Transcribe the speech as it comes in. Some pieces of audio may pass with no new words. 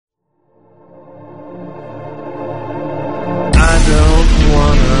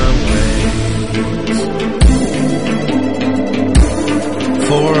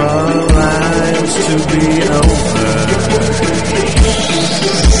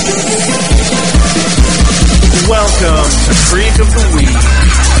Freak of the Week.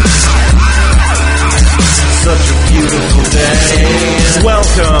 Such a beautiful day.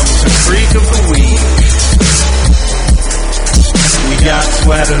 Welcome to Freak of the Week. We got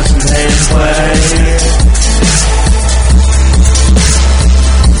sweaters and hand play.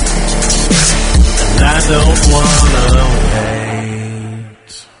 And I don't wanna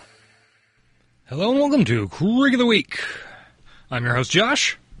wait. Hello and welcome to Freak of the Week. I'm your host,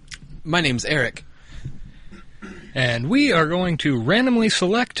 Josh. My name's Eric. And we are going to randomly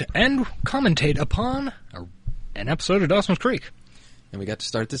select and commentate upon an episode of Dawson's Creek. And we got to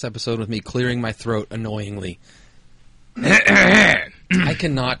start this episode with me clearing my throat annoyingly. I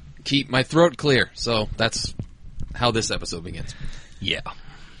cannot keep my throat clear, so that's how this episode begins. Yeah.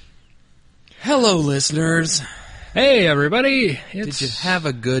 Hello, listeners. Hey, everybody. Did you have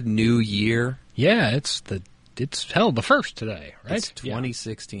a good new year? Yeah, it's the first today, right? It's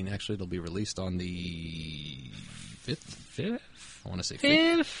 2016. Yeah. Actually, it'll be released on the 5th? 5th? I want to say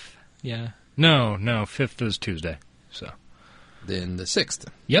 5th. 5th? Yeah. No, 5th is Tuesday, so. Then the 6th.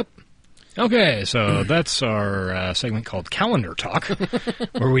 Yep. Okay, so that's our segment called Calendar Talk,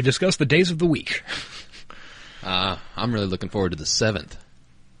 where we discuss the days of the week. I'm really looking forward to the 7th.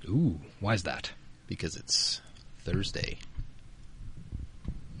 Ooh, why's that? Because it's Thursday.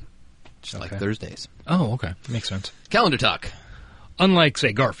 Just Okay. like Thursdays. Oh, okay. Makes sense. Calendar Talk. Unlike,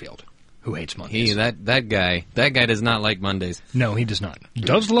 say, Garfield, who hates Mondays. That guy does not like Mondays. No, he does not. He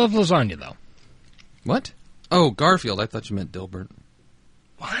does love lasagna, though. What? Oh, Garfield. I thought you meant Dilbert.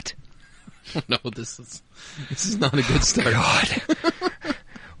 What? No, this is not a good start. God.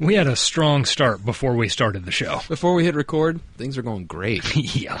 We had a strong start before we started the show. Before we hit record, things are going great.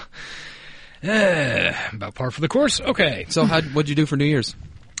 Yeah. About par for the course. Okay. So what'd you do for New Year's?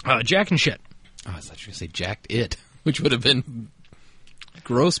 Jack and shit. Oh, I thought you were going to say jacked it, which would have been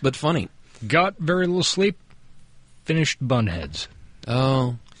gross but funny. Got very little sleep. Finished Bunheads.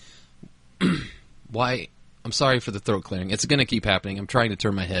 Oh. Why? I'm sorry for the throat clearing. It's going to keep happening. I'm trying to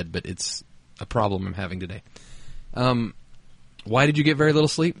turn my head, but it's a problem I'm having today. Why did you get very little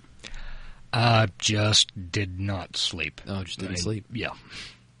sleep? Just did not sleep. Oh, just didn't sleep. Yeah.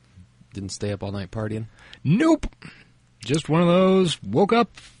 Didn't stay up all night partying? Nope. Just one of those, woke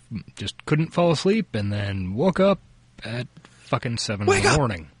up, just couldn't fall asleep, and then woke up at fucking 7 in the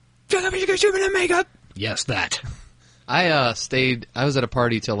morning. Makeup. Yes, that. I was at a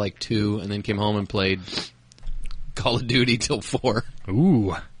party till like 2, and then came home and played Call of Duty till 4.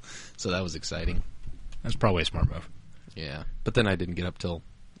 Ooh. So that was exciting. That's probably a smart move. Yeah. But then I didn't get up till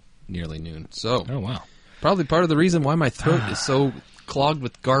nearly noon. So, Oh, wow. probably part of the reason why my throat is so clogged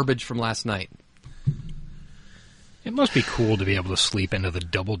with garbage from last night. It must be cool to be able to sleep into the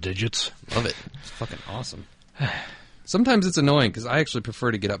double digits. Love it. It's fucking awesome. Sometimes it's annoying, because I actually prefer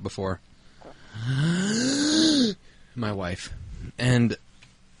to get up before my wife. And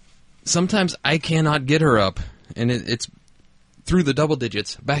sometimes I cannot get her up, and it's through the double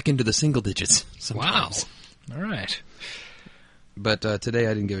digits, back into the single digits sometimes. Wow. All right. But today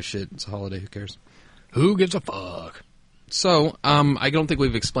I didn't give a shit. It's a holiday. Who cares? Who gives a fuck? So, I don't think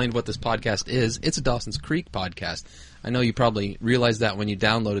we've explained what this podcast is. It's a Dawson's Creek podcast. I know you probably realized that when you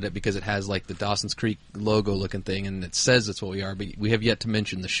downloaded it because it has like the Dawson's Creek logo looking thing and it says that's what we are, but we have yet to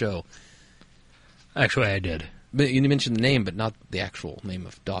mention the show. Actually, I did. But you mentioned the name, but not the actual name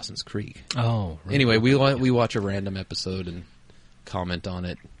of Dawson's Creek. Oh, right. Anyway, we watch a random episode and comment on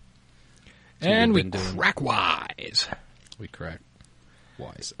it. And we been doing. crack wise. We crack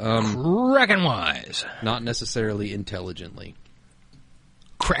wise. Crackin' wise. Not necessarily intelligently.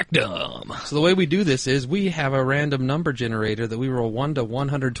 Crack dumb. So the way we do this is we have a random number generator that we roll 1 to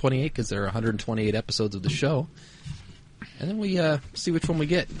 128 because there are 128 episodes of the show. And then we see which one we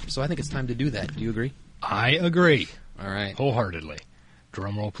get. So I think it's time to do that. Do you agree? I agree. All right. Wholeheartedly.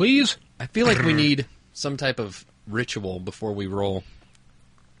 Drum roll, please. I feel like we need some type of ritual before we roll.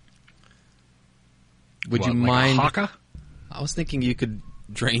 Would you mind? Like a haka? I was thinking you could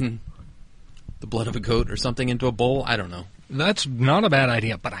drain the blood of a goat or something into a bowl. I don't know. That's not a bad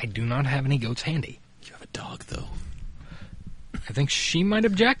idea, but I do not have any goats handy. You have a dog, though. I think she might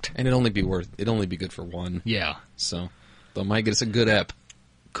object. And it'd only be good for one. Yeah. So, that might get us a good ep.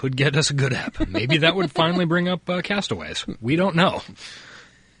 Could get us a good app. Maybe that would finally bring up Castaways. We don't know.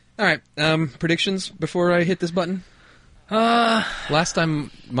 All right. Predictions before I hit this button? Last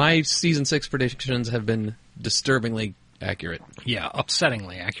time, my Season 6 predictions have been disturbingly accurate. Yeah,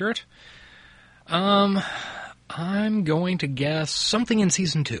 upsettingly accurate. I'm going to guess something in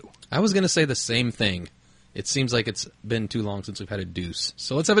Season 2. I was going to say the same thing. It seems like it's been too long since we've had a deuce.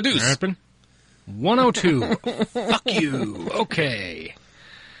 So let's have a deuce. Happen. 102. Fuck you. Okay.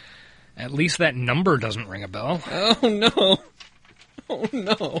 At least that number doesn't ring a bell. Oh, no. Oh,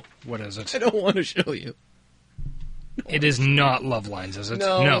 no. What is it? I don't want to show you. It is not Love Lines, is it?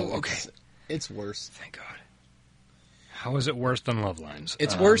 No. Okay. It's worse. Thank God. How is it worse than Love Lines?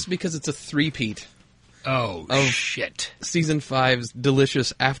 It's worse because it's a three-peat. Oh, shit. Season 5's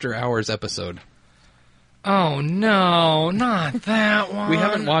delicious After Hours episode. Oh, no, not that one. We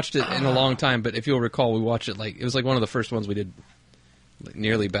haven't watched it in a long time, but if you'll recall, we watched it it was like one of the first ones we did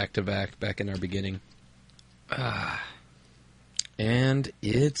nearly back-to-back back in our beginning. And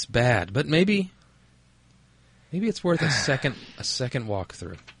it's bad, but maybe it's worth a second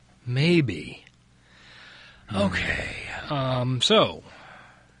walkthrough. Maybe. Okay. So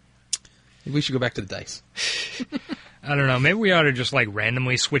Maybe we should go back to the dice. I don't know. Maybe we ought to just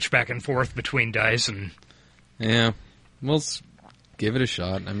randomly switch back and forth between dice and. Yeah, we'll give it a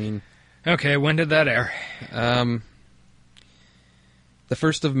shot. I mean, okay. When did that air? The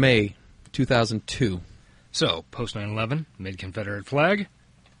 1st of May, 2002. So post 9/11, mid Confederate flag,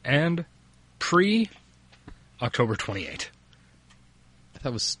 and pre October 28.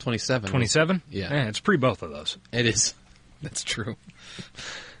 That was 27. 27? Yeah. It's pre both of those. It is. That's true.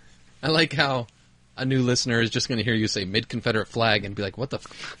 I like how a new listener is just going to hear you say mid-Confederate flag and be like, what the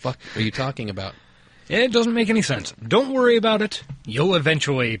fuck are you talking about? It doesn't make any sense. Don't worry about it. You'll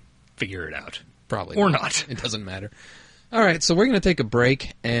eventually figure it out. Probably. Or not. It doesn't matter. All right, so we're going to take a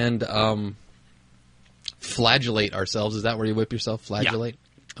break and flagellate ourselves. Is that where you whip yourself? Flagellate?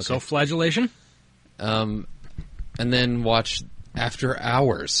 Yeah. Okay. Self-flagellation? And then watch After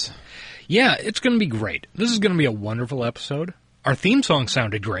Hours. Yeah, it's going to be great. This is going to be a wonderful episode. Our theme song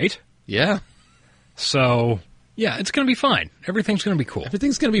sounded great. Yeah. So, yeah, it's going to be fine. Everything's going to be cool.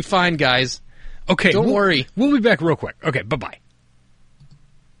 Everything's going to be fine, guys. Okay, Don't worry. We'll be back real quick. Okay, bye-bye.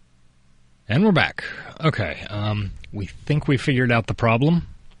 And we're back. Okay, we think we figured out the problem.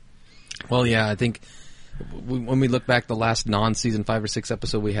 Well, yeah, I think when we look back, the last non-season 5 or 6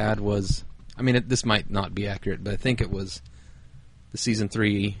 episode we had was... I mean, this might not be accurate, but I think it was the season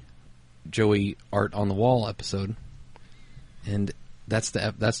 3 Joey Art on the Wall episode. And that's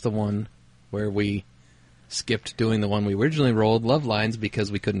the one where we skipped doing the one we originally rolled, Love Lines,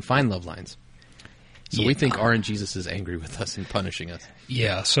 because we couldn't find Love Lines. So we think RN Jesus is angry with us and punishing us.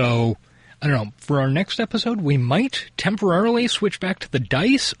 Yeah, so, I don't know, for our next episode, we might temporarily switch back to the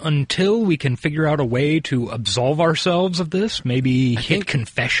dice until we can figure out a way to absolve ourselves of this. Maybe hit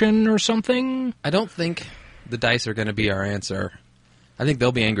confession or something? I don't think the dice are going to be our answer. I think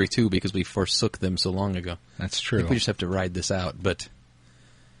they'll be angry too because we forsook them so long ago. That's true. I think we just have to ride this out, but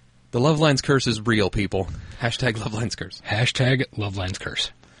the Love Lines curse is real, people. Hashtag Love Lines curse. Hashtag Love Lines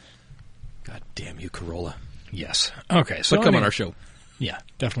curse. God damn you, Corolla. Yes. Okay, so... But come on our show. Yeah,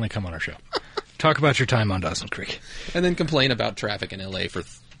 definitely come on our show. Talk about your time on Dawson Creek. And then complain about traffic in L.A. for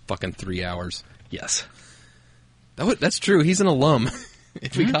fucking 3 hours. Yes. That's true. He's an alum.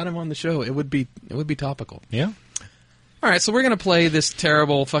 If we got him on the show, it would be topical. Yeah. All right, so we're going to play this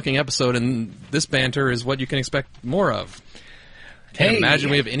terrible fucking episode, and this banter is what you can expect more of. Can't imagine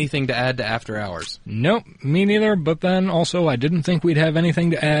we have anything to add to After Hours. Nope, me neither, but then also I didn't think we'd have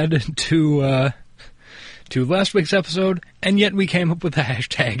anything to add to last week's episode, and yet we came up with the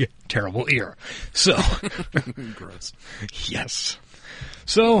hashtag terrible ear. So. Gross. Yes.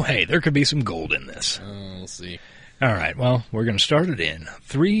 So, hey, there could be some gold in this. We'll see. All right, well, we're going to start it in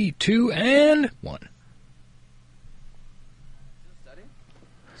 3, 2, and 1.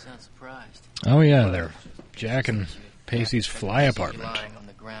 Sound surprised. Oh, yeah, they're Jack and Pacey's fly apartment. Lying on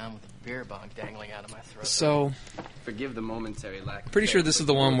the ground with a beer bong dangling out of my throat. So, Forgive the momentary lack of pretty sure this is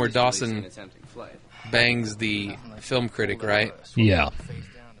the one where Dawson attempting flight. bangs the film critic, right? Yeah.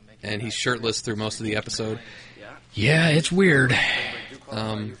 And he's shirtless through most of the episode. Yeah, it's weird.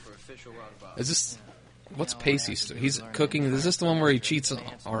 Is this... What's Pacey's... He's cooking... Is this the one where he cheats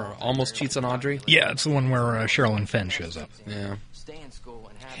or almost cheats on Audrey? Yeah, it's the one where Sherilyn Fenn shows up. Yeah.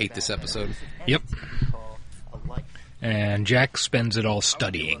 Hate this episode. Yep. And Jack spends it all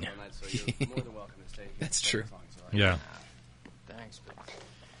studying. That's true. Yeah. Thanks, but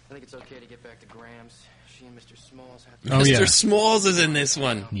I think it's okay to get back to Grams. She and Mr. Smalls have Oh, yeah. Mr. Smalls is in this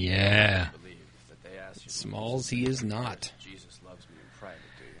one. Yeah. Smalls, he is not.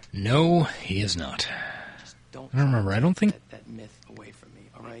 No, he is not. Don't I don't remember. I don't think... that myth away from me,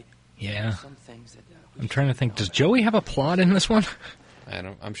 all right? Yeah. Some things that I'm trying to think. Does Joey have a plot in this one?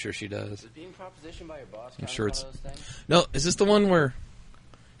 I'm sure she does. Being propositioned by your boss. I'm sure it's... No, is this the one where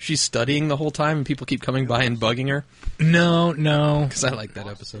she's studying the whole time and people keep coming by and bugging her? No. Because I like that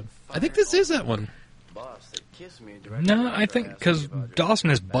episode. I think this is that one. Boss, they kiss me directly No, I after think ask because me about your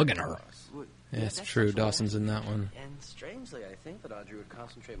Dawson is bugging her. Yeah, it's that's true. sexual Dawson's in that one. And strangely, I think that Audrey would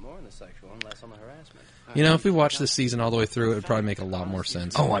concentrate more on the sexual and less on the harassment. You know, if we watched this season all the way through, it would probably make a lot more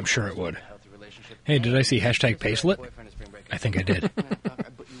sense. Oh, I'm sure it would. Hey, did I see hashtag Pacelet? I think I did.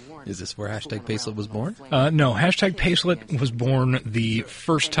 Is this where hashtag Pacelet was born? No, hashtag Pacelet was born the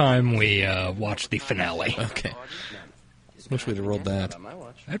first time we watched the finale. Okay. Wish we'd have rolled that.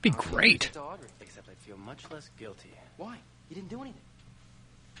 That'd be great. Except I'd feel much less guilty. Why? You didn't do anything.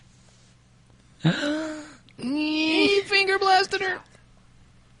 Finger blasted her.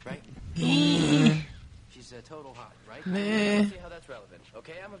 Right? She's a total hot, right? Nah. Let's see how that's relevant.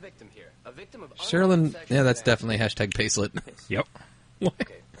 Okay, I'm a victim here. A victim of Sherilyn, yeah, that's definitely hashtag Pacelet. Yep. What?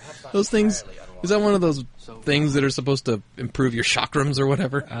 Those things, is that one of those things that are supposed to improve your chakrams or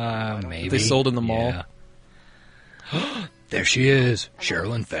whatever? Maybe. They sold in the mall? Yeah. There she is,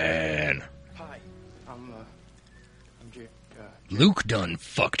 Sherilyn Fenn. Hi, I'm Luke done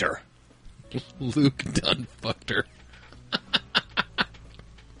fucked her. Luke done fucked her.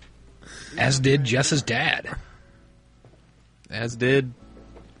 As did Jess's dad. As did...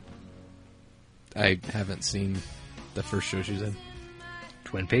 I haven't seen the first show she's in.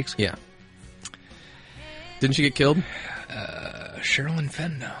 Twin Peaks? Yeah. Didn't she get killed? Sherilyn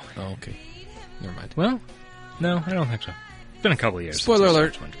Fenn, no. Oh, okay. Never mind. Well, no, I don't think so. It's been a couple of years. Spoiler since I saw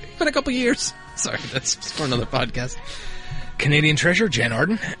alert. Twin Peaks. Been a couple years. Sorry, that's for another podcast. Canadian treasure, Jan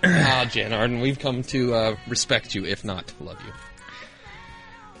Arden. Jan Arden, we've come to respect you, if not love you.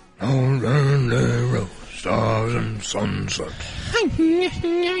 Oh, the road, stars and sunset.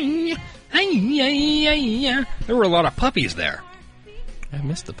 There were a lot of puppies there. I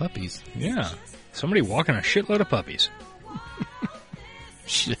missed the puppies. Yeah. Somebody walking a shitload of puppies.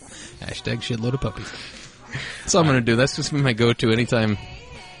 Hashtag shitload of puppies. That's all I'm going to do. That's just my go-to anytime.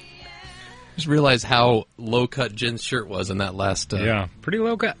 Just realize how low-cut Jen's shirt was in that last... Yeah, pretty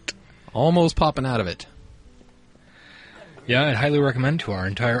low cut. Almost popping out of it. Yeah, I'd highly recommend to our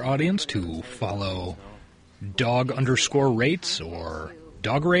entire audience to follow dog_rates or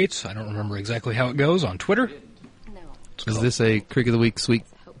dog rates. I don't remember exactly how it goes on Twitter. Is this a Creek of the Week sweet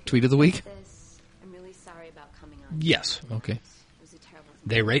tweet of the week? I'm really sorry about coming on. Yes. Okay. It was a terrible thing.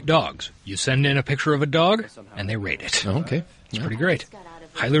 They rate dogs. You send in a picture of a dog, and they rate it. Oh, okay. It's Yeah. pretty great. Got out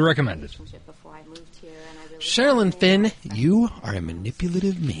of a Highly recommended. relationship before I moved here, and I really Sherilyn Finn, you are a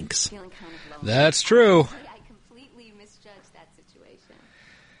manipulative minx. feeling kind of lonely. That's true. I completely misjudged that situation.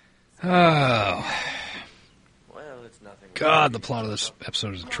 Oh, Well, it's nothing. God, the plot of this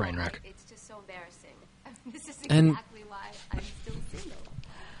episode is a train wreck. It's just so embarrassing. This is And- exactly why I'm still single.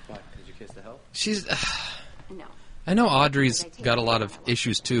 What? Did you kiss the help? She's... No. I know Audrey's got a lot of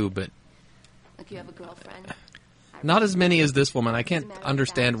issues, too, but Like you have a girlfriend. not as many as this woman. I can't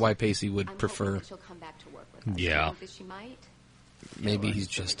understand why Pacey would I'm prefer... hoping that she'll come back to work with us. Yeah. I think that she might. Maybe he's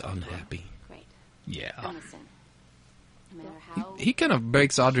just unhappy. Great. Yeah. And listen, no matter how He kind of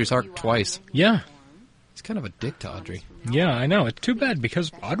breaks Audrey's heart twice. Yeah. He's kind of a dick to Audrey. Yeah, I know. It's too bad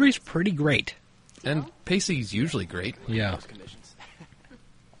because Audrey's pretty great. And Pacey's usually great. Yeah.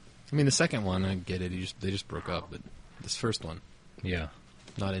 I mean, the second one, I get it. They just broke up, but this first one, Yeah.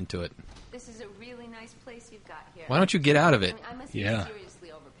 not into it. This is a really nice place you've got here. Why don't you get out of it? I must Yeah. be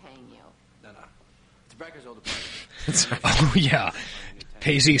seriously overpaying you. No. It's Brecker's old apartment. Oh, yeah.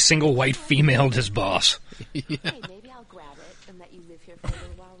 Pacey single white femaled his boss. Hey, maybe I'll grab it and let you live here for a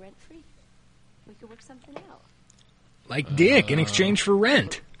little while rent-free. We could work something out. Like Dick in exchange for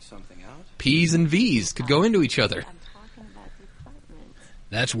rent. Something out? P's and V's could go into each other. I'm talking about the apartment.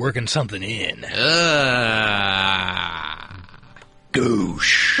 That's working something in.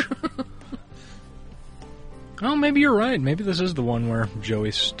 Goosh. Oh, maybe you're right. Maybe this is the one where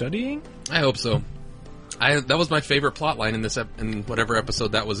Joey's studying? I hope so. That was my favorite plot line in this in whatever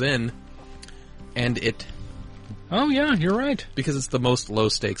episode that was in, and it Oh, yeah, you're right. because it's the most low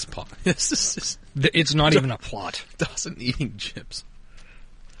stakes plot. This is just It's not even a plot. Dawson eating chips.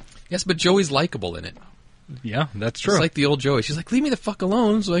 Yes, but Joey's likable in it. Yeah, that's true. It's like the old Joey. She's like, leave me the fuck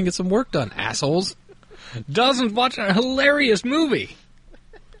alone so I can get some work done, assholes. Doesn't watch a hilarious movie.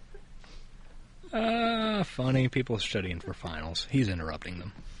 Funny. People studying for finals. He's interrupting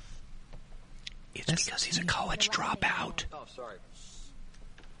them. It's because he's a college dropout. Oh, sorry.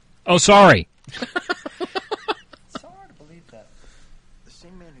 Oh, sorry. It's so hard to believe that the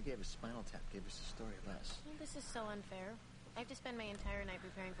same man who gave us Spinal Tap gave us the story of us. This is so unfair. I have to spend my entire night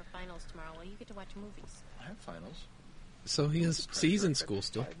preparing for finals tomorrow while you get to watch movies. I have finals. So he's in school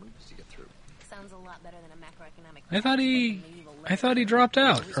still. I have movies to get through. Sounds a lot better than a macroeconomic. I thought he dropped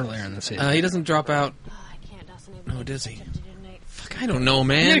out earlier in the season. He doesn't drop out. Oh, I can't, Dawson. Oh, does he? Subjected tonight. Fuck, I don't know,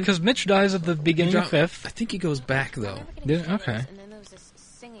 man. Yeah, because Mitch dies at the beginning of I fifth. think he goes back, though. Never getting Yeah, okay. photos, and then there was this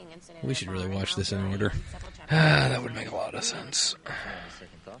singing incident We should really watch this in order. That would make a lot of sense.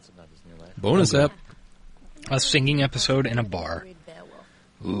 Second thoughts about this new life. Bonus ep. A singing episode in a bar.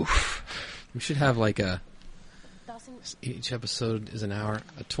 Oof. We should have like a... Dawson, Each episode is an hour.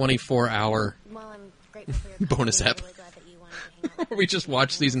 A 24-hour while I'm grateful for your bonus company, ep. I'm really glad that you wanted to hang out with We just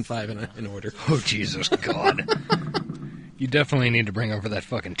watched season 5 in order. Oh, Jesus God. You definitely need to bring over that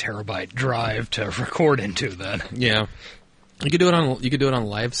fucking terabyte drive to record into then. Yeah. You could do it on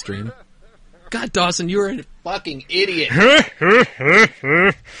live stream. God, Dawson, you're a fucking idiot. I think I'm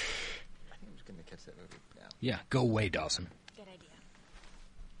just gonna catch that movie now. Yeah, go away, Dawson. Good idea.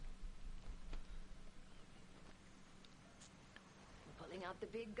 Pulling out the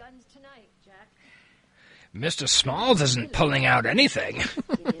big guns tonight, Jack. Mr. Smalls isn't pulling out anything.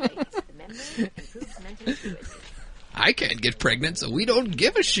 Stimulates the memory, improves mental acuity. I can't get pregnant, so we don't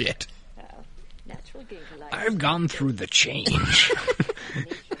give a shit. Natural gig life. I've gone through the change. Sorry,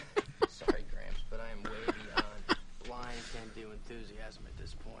 Gramps, but I am way beyond blind can-do enthusiasm at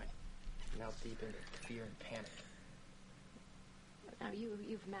this point. Now deep into fear and panic. Now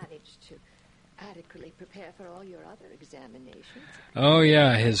you've managed to adequately prepare for all your other examinations. Oh,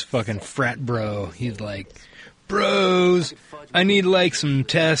 yeah, his fucking frat bro. He's like, bros, I need, like, some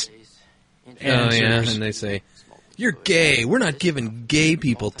test Oh, yeah, answers. and they say, you're gay. We're not giving gay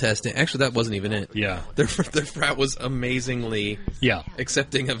people testing. Actually, that wasn't even it. Yeah. Their frat was amazingly Yeah.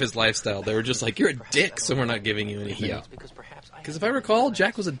 accepting of his lifestyle. They were just like, you're a dick, so we're not giving you anything. Yeah. Because perhaps I Because if I recall,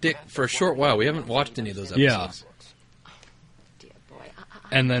 Jack was a dick for a short while. We haven't watched any of those Yeah. episodes. Dear boy,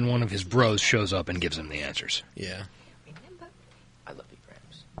 And then one of his bros shows up and gives him the answers. Yeah. remember, I love you,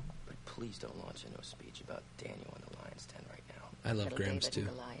 Gramps. But please don't launch into a speech about Daniel and the Lion's Den right now. I love little Grams, David too. and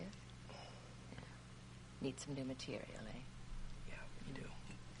Goliath. Need some new material, eh? Yeah, you do.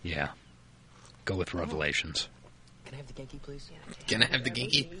 Yeah. Go with Revelations. Can I have the Genki, please? Can I have the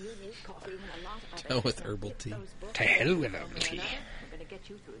ginky? You need coffee and a lot of Go it. with herbal tea. Those books To hell with one herbal way or tea. another, we're gonna get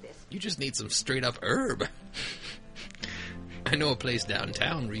you through this. You just need some straight up herb. I know a place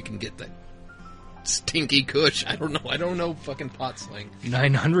downtown where you can get that stinky kush. I don't know fucking pot slang.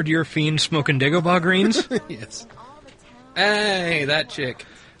 900-year fiend smoking Dagobah greens? Yes. Hey, that chick.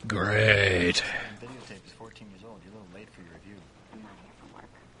 Great. Videotape is 14 years old. You're a little late for your review. I'm not here from work.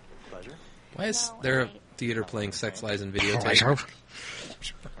 Pleasure. Why is there a theater playing Sex Lies and Videotape?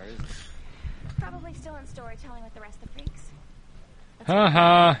 Probably still in storytelling with the rest of the freaks.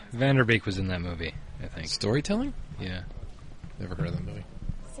 Haha. Vanderbeek was in that movie, I think. Storytelling? Yeah. Never heard of that movie.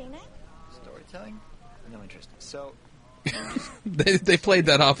 Seen it? Storytelling? No interest. So, They played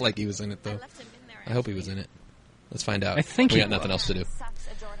that off like he was in it, I though. left him in there. I hope he was in it. Let's find out. I think we he got nothing else to do. Sucks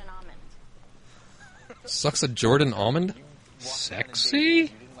a Jordan almond. Sucks a Jordan almond? Sexy? you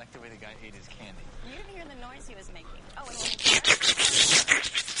didn't like the way the guy ate his candy. You didn't hear the noise he was making. Oh, and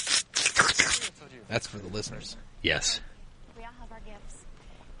That's for the listeners. Yes. we all have our gifts.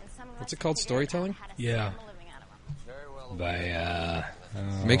 And some of What's us it called, have figured out storytelling? how to Yeah. scam a living out of them.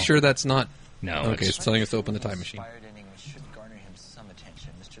 By, Make sure that's not... No, Okay, it's it's telling us to open the time machine. Inspired ending should garner him some attention.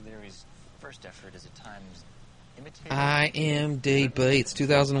 Mr. Leary's first effort is at times imitated. I am Dave Bates,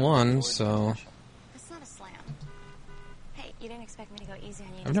 2001, so... It's not a slam. Hey, you didn't expect me to go easy on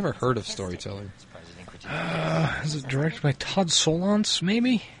you. I've just never because heard I'm of pissed. storytelling. Surprised he didn't critique Is it directed by Todd Solondz,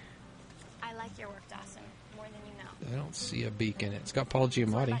 maybe? I like your work, Dawson, more than you know. I don't see a beak in it. It's got Paul What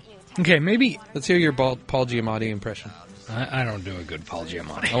Giamatti. about you? Okay, maybe... Let's hear your Paul Giamatti impression. I don't do a good Paul I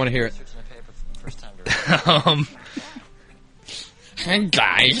Giamatti. want to hear it. research in the paper for the first time to Hey,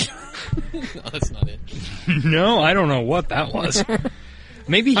 guys. No, that's not it. No, I don't know what that was.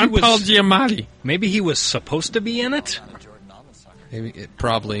 Maybe he I'm Paul was... Giamatti. Maybe he was supposed to be in it? Jordan almond sucker. Maybe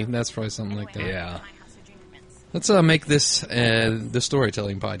probably. That's probably something like that. Yeah. My house of junior mints. Let's make this the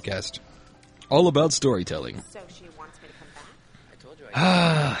storytelling podcast. All about storytelling. So she wants me to come back? I told you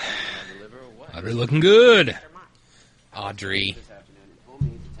Ah, I'd deliver away Audrey looking good. Audrey, this afternoon and told me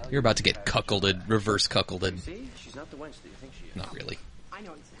to tell you're about to get cuckolded, reverse cuckolded. See? She's not the wench that you think she is. Not really. I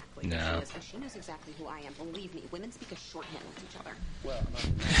know exactly No. who she is, and she knows exactly who I am. Believe me, women speak a shorthand with each other. Well,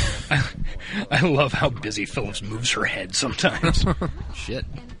 I'm not I love how Busy Phillips moves her head sometimes. Shit.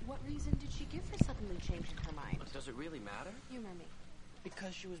 And what reason did she give for suddenly changing her mind? Does it really matter? Humor me.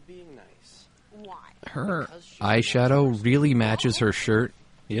 Because she was being nice. Why? Her eyeshadow really matches her shirt,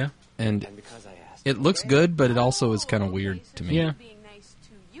 Yeah? and And because I asked. it looks good, but it also is kind of weird to me. Yeah. Being nice to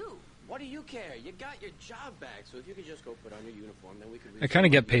you. What do you care? You got your job back, so if you could just go put on your uniform, then we could... I kind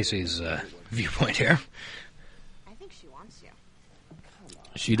of get Pacey's viewpoint here. I think she wants you.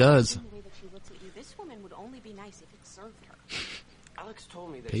 She does. In the way that she looks at you, this woman would only be nice if it served her. Alex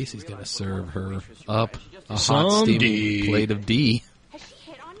told me that Pacey's she gonna realized serve what a her waitress you up are. She just a Some hot, steaming D. plate of D. Has she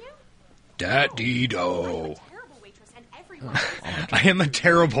hit on you? Da-dee-do. Terrible waitress, and everyone. I am a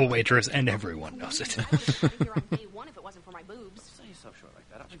terrible waitress, and everyone knows it. I wouldn't have been here on day one if it wasn't for my boobs. Say yourself short like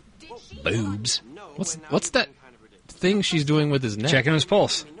that. Did she? Boobs. No. What's that thing she's doing with his neck? Checking his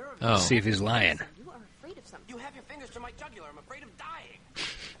pulse. Oh. See if he's lying. You are afraid of something. You have your fingers to my jugular. I'm afraid of dying.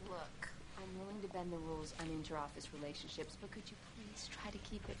 Look, I'm willing to bend the rules on inter-office relationships, but could you please try to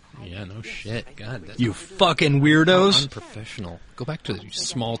keep it private? Yeah, no shit. God, that's You fucking weirdos. unprofessional. Go back to your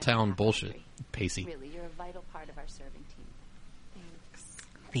small town bullshit, Pacey. Really, you're a vital part of our serving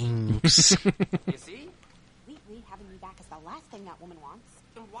team. Thanks. You see? We having me back is the last thing that woman wants.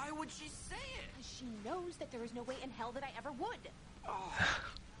 Then why would she say it? Because she knows that there is no way in hell that I ever would. Oh,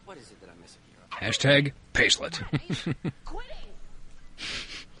 what is it that I'm missing here? Hashtag Pacelet. Quitting!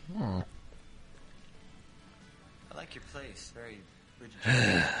 Oh. I like your place. Very Bridget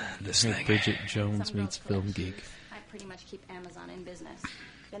This thing. Bridget Jones meets Film Geek. I pretty much keep Amazon in business.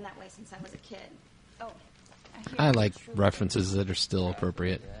 Been that way since I was a kid. Oh, I like references that are still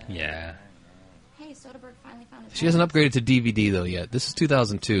appropriate. Yeah. Hey, Soderbergh finally found his. She hasn't upgraded to DVD though yet. This is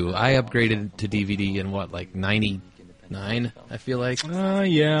 2002. I upgraded to DVD in what, like 99? I feel like.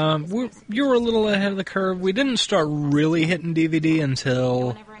 Yeah. You were a little ahead of the curve. We didn't start really hitting DVD until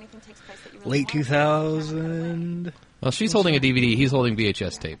Whenever anything takes place that you really late want. 2000. Well, she's holding a DVD. He's holding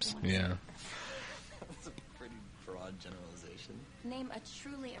VHS tapes. Yeah. That's a pretty broad generalization. Name a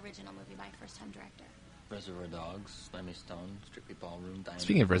truly original movie by a first-time director. Reservoir Dogs, Slimy Stone, Strictly Ballroom, Diamond.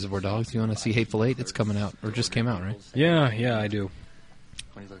 Speaking of Reservoir Dogs, do you want to see Hateful Eight? It's coming out, or just came out, right? Yeah, I do.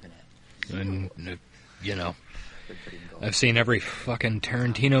 What are you looking at? And, I've seen every fucking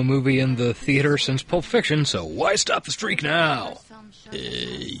Tarantino movie in the theater since Pulp Fiction, so why stop the streak now?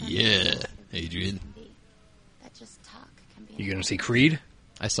 Yeah, Adrian. That just talk can be. You gonna see Creed?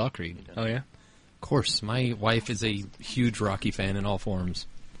 I saw Creed. Oh, yeah? Of course, my wife is a huge Rocky fan in all forms.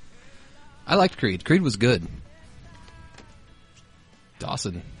 I liked Creed. Creed was good.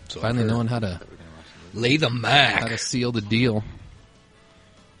 Dawson, So finally I've heard. knowing how to Lay the Mac. seal the deal.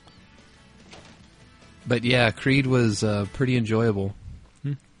 But yeah, Creed was pretty enjoyable.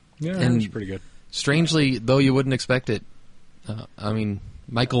 Yeah, And- it was pretty good. Strangely, though you wouldn't expect it,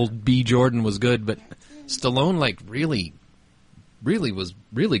 Michael B. Jordan was good, but Stallone, really was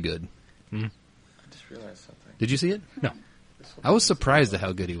really good. I just realized something. Did you see it? No. I was surprised at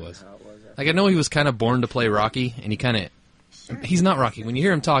how good he was. Like, I know he was kind of born to play Rocky, and he's not Rocky. When you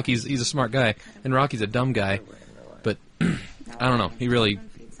hear him talk, he's a smart guy, and Rocky's a dumb guy. But I don't know. He really.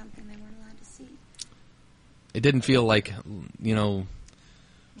 Something they weren't allowed to see. It didn't feel like,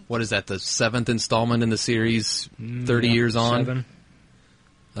 what is that? The 7th installment in the series, 30 years on.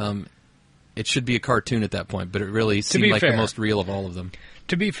 7. It should be a cartoon at that point, but it really seemed be like fair. the most real of all of them.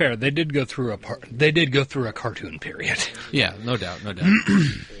 To be fair, they did go through a cartoon period. Yeah, no doubt.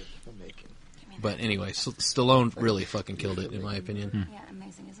 But anyway, Stallone really fucking killed it, in my opinion. Yeah,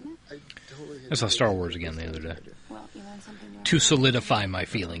 amazing, isn't it? I saw Star Wars again the other day Well, you learn something new. to solidify my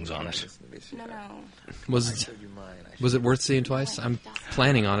feelings on it. No. Was it worth seeing twice? I'm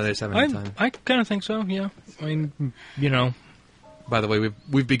planning on it. I just haven't had time. I kind of think so. Yeah. I mean, By the way,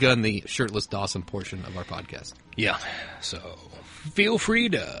 we've begun the shirtless Dawson portion of our podcast. Yeah. So feel free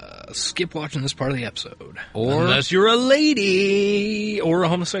to skip watching this part of the episode, Or- unless you're a lady or a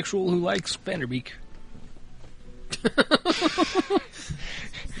homosexual who likes Vanderbeek.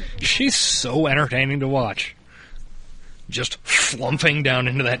 She's so entertaining to watch. Just flumping down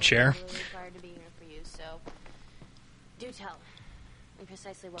into that chair. Really required to be here for you, so do tell. And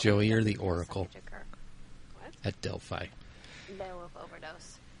precisely what Joey, was you're done the to Oracle. Dr. Kirk. What? At Delphi. Beowulf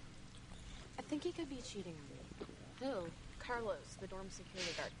overdose. I think he could be cheating on me. Who? Carlos, the dorm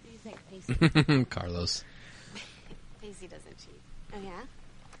security guard. What do you think, Pacey? Carlos. Pacey doesn't cheat. Oh, yeah?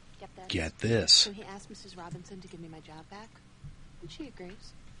 Get that? Get this. So he asked Mrs. Robinson to give me my job back, and she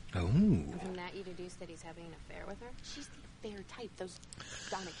agrees. Oh. And from that, you deduce that he's having an affair with her? She's the fair type. Those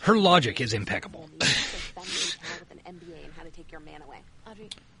Donna Her logic is impeccable. She's Ben with an MBA and how to take your man away. Audrey,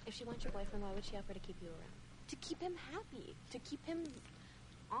 if she wants your boyfriend, why would she offer to keep you around? To keep him happy. To keep him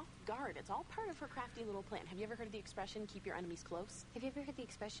off guard. It's all part of her crafty little plan. Have you ever heard of the expression, keep your enemies close? Have you ever heard the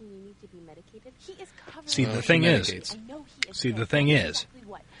expression, you need to be medicated? He is covered. See, Well, the she thing is, medicates. I know he is. See, the ill. thing I know is, exactly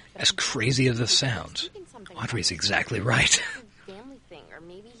what, but as I'm crazy as this he's sounds, keeping something Audrey's from me. exactly right. It's a family thing, or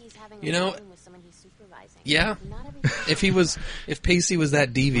maybe he's having a You know- meeting with someone he's supervising. Yeah. Not everything. If Pacey was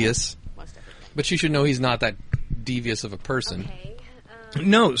that devious, Most everything. but you should know he's not that devious of a person. Okay.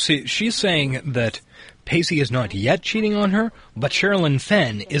 No, see, she's saying that Pacey is not yet cheating on her, but Sherilyn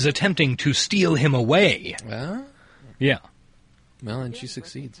Fenn is attempting to steal him away. Well, Yeah. and she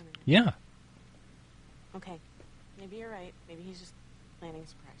succeeds. Yeah. Okay. Maybe you're right. Maybe he's just planning a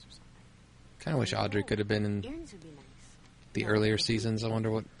surprise or something. Kind of wish Audrey could have been in the earlier seasons. I wonder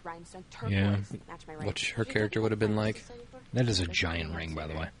what what her character would have been like. That is a giant ring, by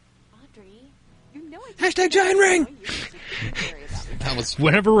the way. Hashtag giant ring! That was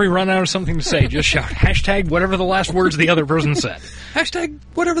Whenever we run out of something to say, just shout hashtag whatever the last words the other person said. hashtag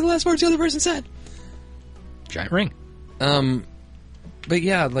whatever the last words the other person said. Giant ring. But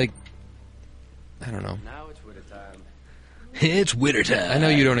yeah, like, I don't know. Now it's winter time. It's winter time. I know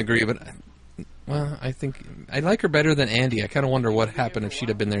you don't agree, but well, I think I like her better than Andy. I kind of wonder what happened if she'd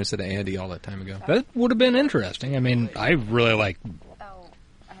have been there instead of Andy all that time ago. That would have been interesting. I mean, I really like. Oh,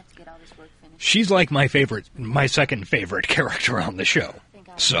 I have to get all this work finished. She's like my second favorite character on the show.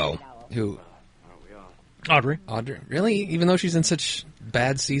 So, Who? Audrey. Audrey? Really? Even though she's in such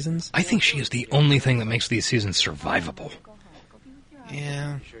bad seasons? I think she is the only thing that makes these seasons survivable.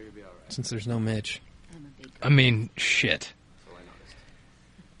 Yeah. Since there's no Mitch. I mean, shit.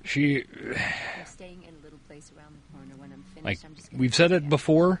 She, I'm staying in a little place around the corner. When I'm finished, like, I'm just gonna we've said it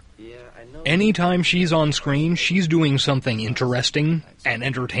before. Yeah, I know. Anytime she's on screen, she's doing something interesting and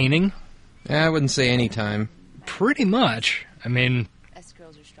entertaining. I wouldn't say any time. Pretty much. I mean, us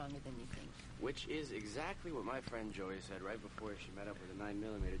girls are stronger than you think. Which is exactly what my friend Joey said right before she met up with a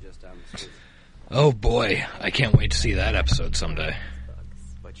 9mm just down the street. oh boy, I can't wait to see that episode someday.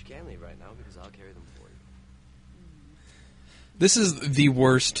 But you can't leave right now because I'll carry them for you. This is the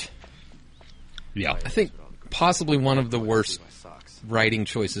worst, Yeah. I think possibly one of the worst writing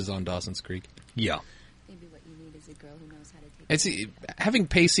choices on Dawson's Creek. Yeah. Maybe what you need is a girl who knows how to take. It's having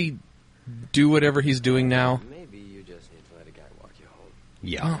Pacey do whatever he's doing now. Maybe you just need to let a guy walk you home.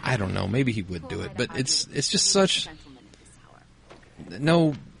 Yeah, I don't know. Maybe he would do it, but it's just such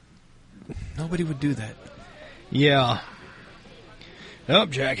nobody would do that. Yeah. Oh,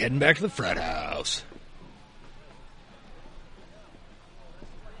 Jack heading back to the frat house.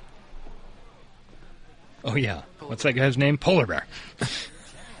 Oh, yeah. What's that guy's name? Polar Bear.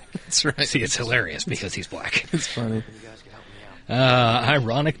 That's right. See, it's hilarious because he's black. It's funny.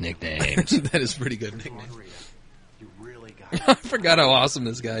 Ironic nicknames. That is pretty good nickname. I forgot how awesome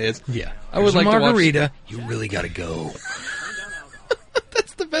this guy is. Yeah. I would like margarita. You really gotta go.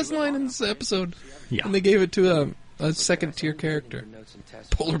 That's the best line in this episode. Yeah. And they gave it to a second tier character.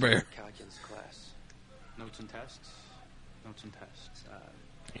 Polar Bear. Notes and tests. Notes and tests.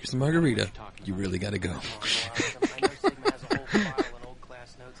 Here's the margarita. You really gotta go. I know Sigma has a whole file and old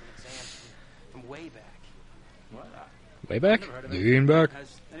class notes and exams from way back. What? Way back? Never heard of it. Lean back.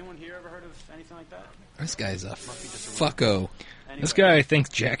 Has anyone here ever heard of anything like that? This guy's a fucko. This guy thinks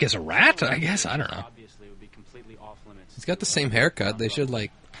Jack is a rat? I guess. I don't know. Obviously, it would be completely off limits. He's got the same haircut. They should,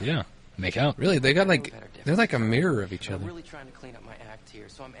 like... Yeah. Make out. Really, they got, like... They're like a mirror of each I'm other. really trying to clean up my act here,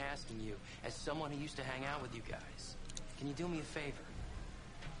 so I'm asking you, as someone who used to hang out with you guys, can you do me a favor?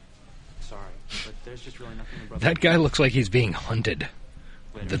 Sorry, but there's just really nothing. Brother. That guy looks like he's being hunted.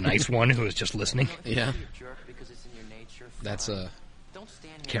 The nice one who was just listening. Yeah. Jerk because it's in your nature. That's Don't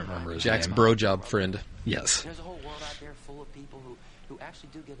stand here Can't and remember his Jack's name. bro job friend. Yes. There's a whole world out there full of people who actually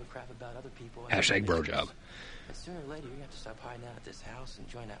do give a crap about other people. Hashtag bro job. And sooner or later, you're going to have to stop hiding out at this house and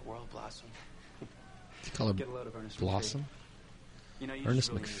join that world blossom. You call her Get a load of Ernest Blossom? You know, you Ernest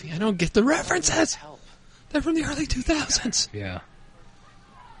just really McPhee. I don't get the references. Help. They're from the early 2000s. Yeah.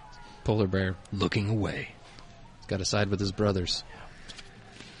 Polar Bear. Looking away. He's got to side with his brothers.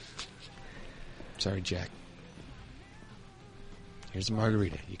 Sorry, Jack. Here's a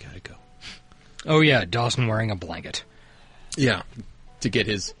margarita. You gotta go. Oh, yeah. Dawson wearing a blanket. Yeah. To get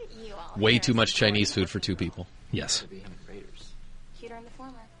his way too much Chinese food for two people. Yes. Cuter in the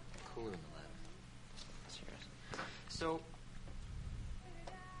former. Cooler in the latter. Cheers. So,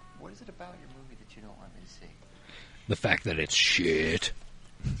 what is it about your movie that you don't want me to see? The fact that it's shit.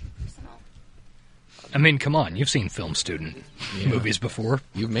 I mean, come on. You've seen film student movies before.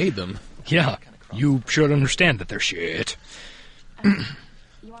 You've made them. Yeah. You should understand that they're shit.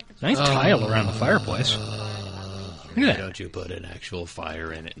 Nice tile around the fireplace. Look at that. Don't you put an actual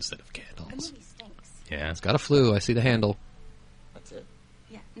fire in it instead of candles? Yeah. It's got a flue. I see the handle. That's it.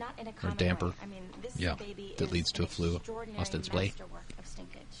 Yeah, not in a Or common damper. way. I mean, this Yeah, baby that is leads to an a flue, extraordinary ostensibly. masterwork of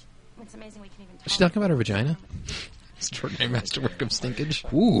stinkage. It's amazing we can even Is she tell talking about her vagina? Extraordinary masterwork of stinkage.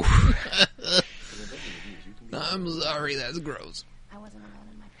 Ooh. I'm sorry, that's gross. I wasn't alone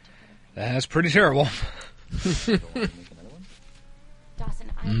in my particular. That's pretty terrible.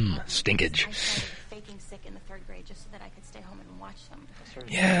 Dawson, Stinkage. I started faking sick in the 3rd grade just so that I could stay home and watch them.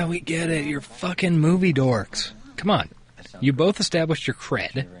 Yeah, we get it. You're fucking movie dorks. Come on. You both established your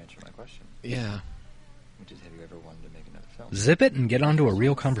cred. Never answer my question, Yeah. which is, have you ever wanted to make another film? Zip it and get onto a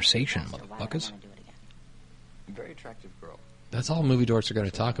real conversation, motherfuckers. A very attractive girl. That's all movie dorks are going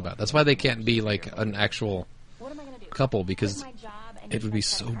to talk about. That's why they can't be like an actual couple, because it would be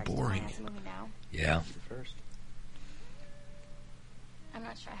so boring. Yeah. I'm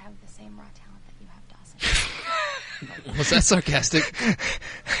not sure I have the same raw talent that you have, Dawson. Was that sarcastic?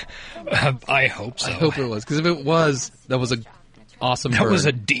 I hope so. I hope it was, because if it was, that was an awesome burn. That was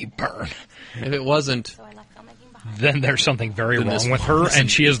a deep burn. If it wasn't, then there's something very then wrong this with her,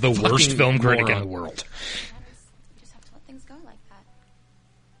 and she is the worst fucking film critic in moron. the world. You just have to let things go like that.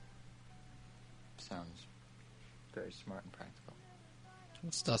 Sounds very smart and practical.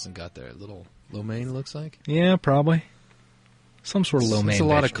 what's Dawson got there? A little lo mein, looks like? Yeah, probably. Some sort of lo mein. That's a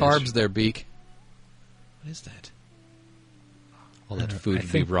lot of dish. carbs there, Beak. What is that? All that food I would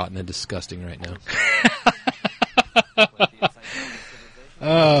think- be rotten and disgusting right now.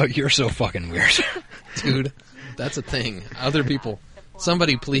 Oh, you're so fucking weird. Dude, that's a thing. Other people,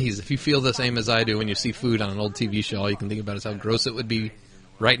 somebody please, if you feel the same as I do when you see food on an old TV show, all you can think about is how gross it would be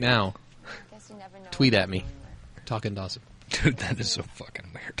right now. Tweet at me. Talking Dawson. Dude, that is so fucking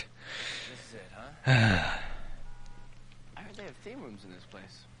weird. This is it, huh? I heard they have theme rooms in this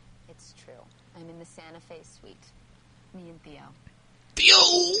place. It's true. I'm in the Santa Fe suite. Me and Theo.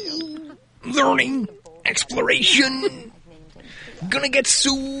 Theo! Learning! Exploration! Gonna get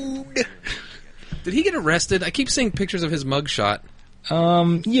sued! Did he get arrested? I keep seeing pictures of his mugshot.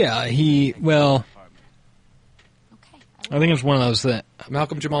 Yeah, well... I think it's one of those that...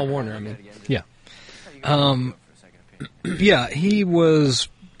 Malcolm Jamal Warner, I mean. Yeah. Yeah, he was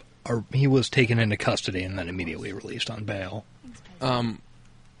taken into custody and then immediately released on bail.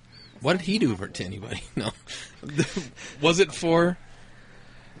 What did he do to anybody? No. Was it for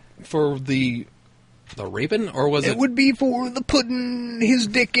the raping, or was it... It would be for the putting his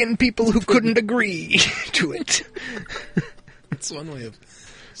dick in people who couldn't agree to it. That's one way of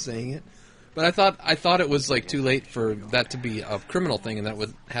saying it. But I thought it was like too late for that to be a criminal thing, and that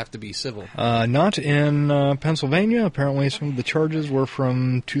would have to be civil. Not in Pennsylvania. Apparently some of the charges were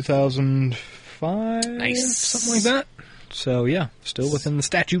from 2005. Nice. Something like that. So, yeah, still within the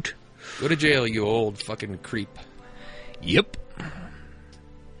statute. Go to jail, you old fucking creep. Yep.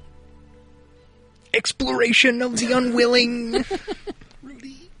 Exploration of the unwilling.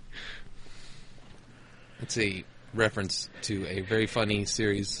 Rudy. It's a reference to a very funny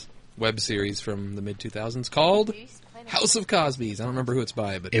web series from the mid-2000s called House of Cosby's. I don't remember who it's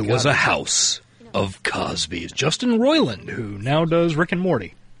by, but... It was a house of Cosby's. Justin Roiland, who now does Rick and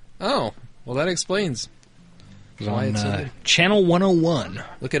Morty. Oh, well that explains It was why on it's in there. Channel 101.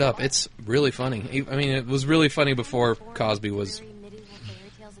 Look it up. It's really funny. I mean, it was really funny before Cosby was,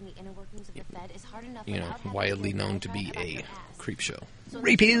 you know, widely known to be a creep show.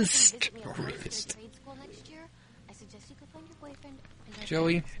 Rapist.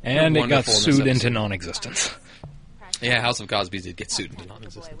 Joey. And you're it got wonderful in this sued into episode. non-existence. Yeah, House of Cosby's did get sued into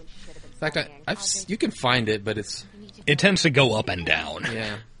non-existence. In fact, you can find it, but it's tends to go up and down.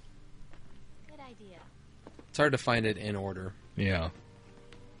 Yeah. It's hard to find it in order. Yeah.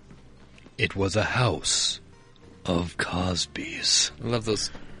 It was a house of Cosby's. I love those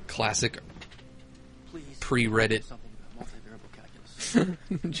classic pre-Reddit.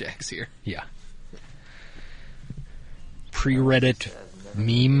 Jack's here. Yeah. Pre-Reddit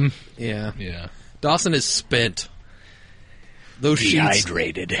meme. Yeah. Yeah. Dawson is spent. Those sheets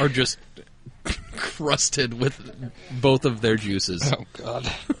Dehydrated. are just crusted with both of their juices. Oh, God.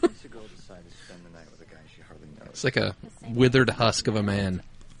 It's like a withered husk of a man.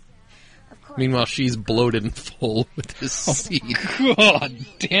 Meanwhile, she's bloated and full with his seed. God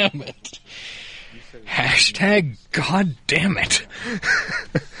damn it. Hashtag God damn it.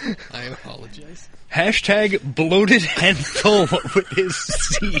 I apologize. Hashtag bloated and full with his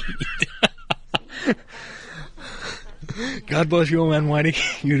seed. God bless you, old man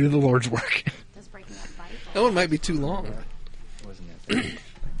Whitey. You do the Lord's work. That one might be too long.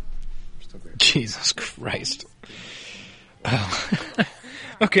 Jesus Christ. Oh.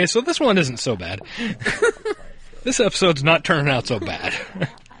 Okay, so this one isn't so bad. This episode's not turning out so bad.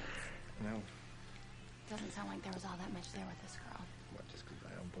 Doesn't sound like there was all that much there with this girl. What, just because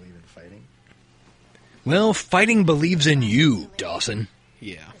I don't believe in fighting? Well, fighting believes in you, Dawson.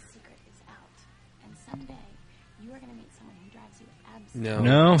 Yeah. The secret is out. And someday, you are going to meet someone who drives you with No.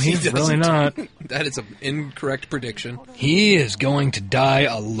 No, he's He really doesn't. not. That is an incorrect prediction. He is going to die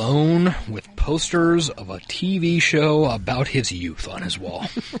alone with posters of a TV show about his youth on his wall.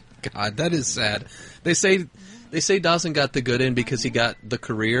 God, that is sad. They say Dawson got the good end because he got the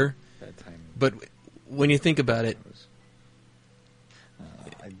career. But when you think about it,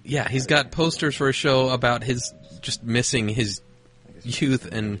 yeah, he's got posters for a show about his just missing his youth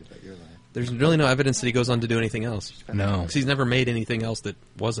and There's really no evidence that he goes on to do anything else. No. 'Cause he's never made anything else that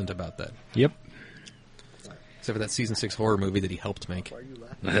wasn't about that. Yep. Except for that season 6 horror movie that he helped make.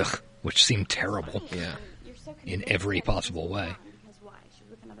 Ugh, which seemed terrible. Yeah. You're so In every possible way. Because why? She's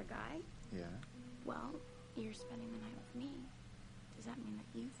with another guy? Yeah. Well, you're spending the night with me. Does that mean that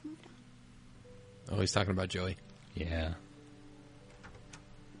you've moved on? Oh, he's talking about Joey. Yeah.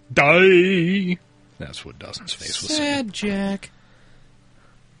 Die! That's what Dawson's face was saying. Sad Jack.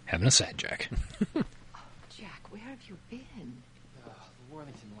 Having a sad Jack. Jack, where have you been? The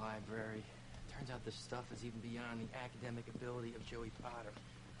Worthington Library. Turns out this stuff is even beyond the academic ability of Joey Potter.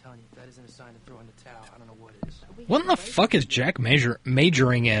 I'm telling you, if that isn't a sign to throw in the towel, I don't know what is. What in the fuck is Jack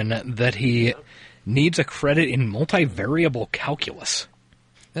majoring in that he needs a credit in multivariable calculus?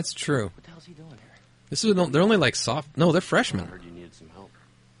 That's true. What the hell's he doing here? This is they're only like soft. No, they're freshmen. I heard you needed some help.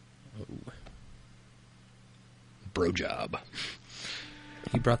 Bro job.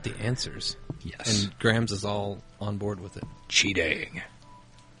 He brought the answers. Yes. And Grams is all on board with it. Cheating.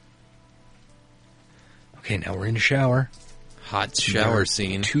 Okay, now we're in the shower. Hot shower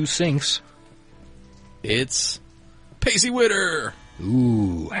scene. 2 sinks. It's Pacey Witter.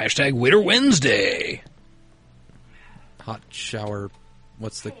 Ooh, hashtag Witter Wednesday. Hot shower.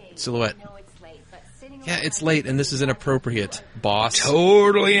 What's the silhouette? I know it's late, but sitting Yeah, around it's late, and this is inappropriate, boss.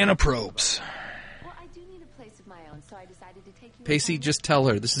 Totally inappropriate. Well, I do need a place of my own, so I decided to take you. Pacey, just tell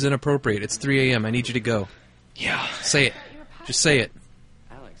her this is inappropriate. It's 3 a.m. I need you to go. Yeah. Say it. Just say it.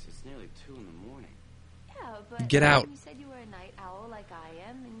 Alex, it's nearly 2 in the morning. Yeah, but Get out. You said you were a night owl like I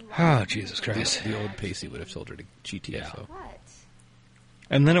am, and you Oh, Jesus Christ. The old Pacey would have told her to GTFO. Yeah. What?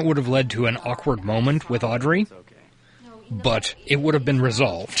 And then it would have led to an awkward moment with Audrey, It's okay. No, you know, but it would have been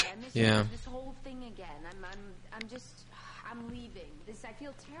resolved. This Yeah. This whole thing again. I'm leaving. I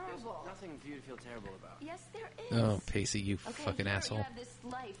feel terrible. Nothing for you to feel terrible about. Yes, there is. Oh, Pacey, you Okay, fucking here asshole. You have this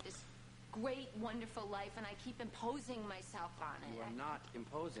life, this great, wonderful life, and I keep imposing myself on it. You are not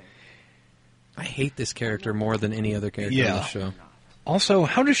imposing. I hate this character more than any other character Yeah. on the show. Also,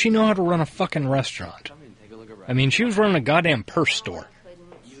 how does she know how to run a fucking restaurant? Come in, take a look around. I mean, she was running a goddamn purse store.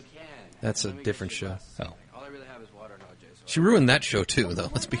 You can. That's a Let me get different you show. glass. Oh. All I really have is water and OJ. So She ruined that show too, though.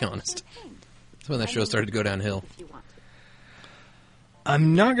 Let's be honest. That's when that show started to go downhill. If you want to.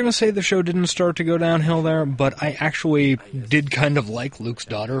 I'm not going to say the show didn't start to go downhill there, but I actually did kind of like Luke's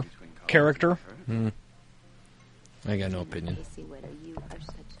daughter character. I got no opinion. Pacey Witter, you are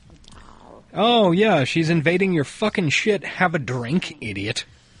such a doll. Oh, yeah, she's invading your fucking shit. Have a drink, idiot.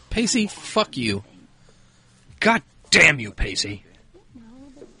 Pacey, fuck you. God damn you, Pacey.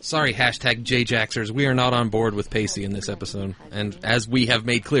 Sorry, hashtag JJaxers. We are not on board with Pacey in this episode. And as we have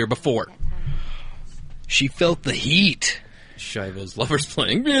made clear before, She felt the heat. Shiva's lover's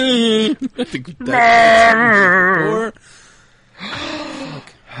playing. I think that's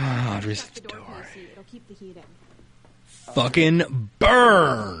Audrey's at the door. Pacey, it'll keep the heat in. Fucking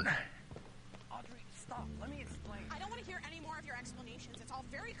burn. Audrey, stop. Let me explain. I don't want to hear any more of your explanations. It's all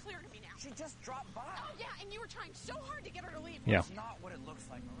very clear to me now. She just dropped by. Oh, yeah, and you were trying so hard to get her to leave. Yeah. It's not what it looks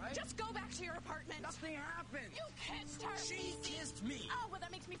like, all right? Just go back to your apartment. Nothing happened. You kissed her. She kissed me. Oh, well,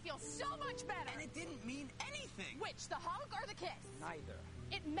 that makes me feel so much better. And it didn't mean anything. Which, the hug or the kiss? Neither.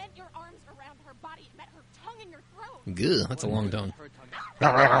 It meant your arms around her body. It meant her tongue in your throat. Gah, that's a long tongue.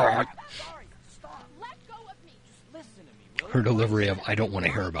 Sorry, stop. Let go of me. Listen to me. Her delivery of "I don't want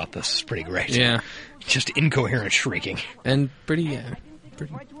to hear about this" is pretty great. Yeah. Just incoherent shrieking. And pretty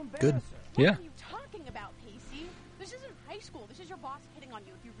good. Yeah. What are you talking about, Pacey? This isn't high school. This is your boss hitting on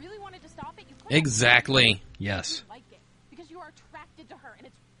you. If you really wanted to stop it, you could. Exactly. Yes. You like it because you are attracted to her, and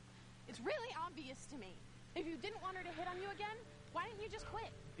it's really obvious to me. If you didn't want her to hit on you again, why didn't you just quit?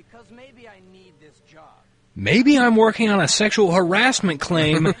 Because maybe I need this job. Maybe I'm working on a sexual harassment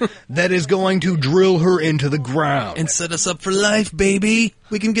claim that is going to drill her into the ground. And set us up for life, baby.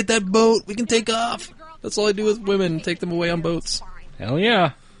 We can get that boat. We can take off. That's all I do with women. Take them away on boats. Hell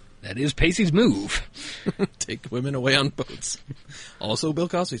yeah. That is Pacey's move. Take women away on boats. Also Bill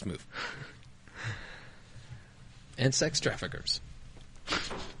Cosby's move. And sex traffickers.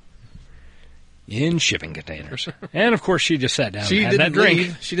 In shipping containers. And of course she just sat down She and had that didn't drink.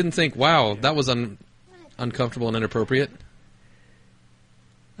 leave. She didn't think, wow, that was uncomfortable and inappropriate.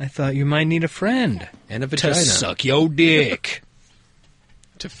 I thought you might need a friend. And a To vagina. suck your dick.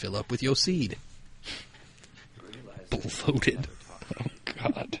 To fill up with your seed. Bloated. Oh,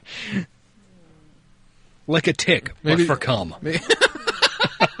 God. Like a tick, Maybe- but for cum.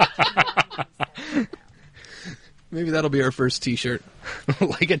 Maybe that'll be our first t-shirt.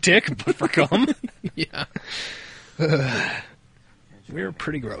 Like a tick, but for cum? Yeah. We're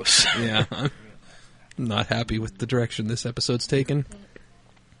pretty gross. Yeah. I'm not happy with the direction this episode's taken.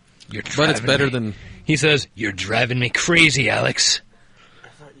 But it's better than... He says, "You're driving me crazy, Alex." I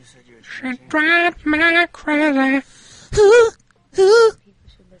thought you said you were She drives me crazy.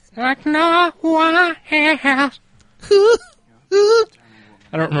 Like no one else.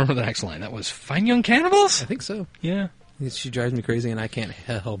 I don't remember the next line. That was Fine Young Cannibals? I think so. Yeah. She drives me crazy and I can't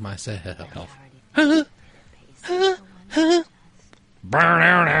help myself.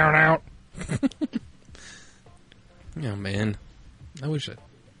 Burn out. Oh, man. I wish I...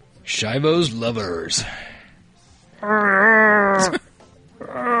 Shivo's Lovers.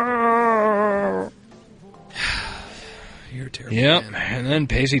 You're a terrible Yep, man. and then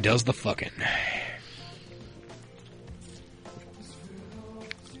Pacey does the fucking.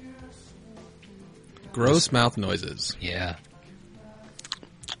 Gross mouth noises. Yeah.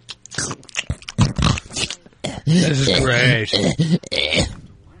 This is great.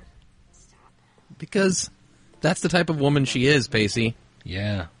 Because that's the type of woman she is, Pacey.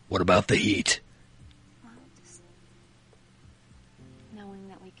 Yeah. What about the heat? Knowing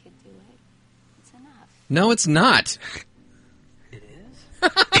that we could do it, it's enough. No, it's not.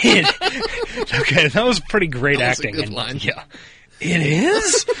 Okay, that was pretty great That was a acting. good line. Yeah. It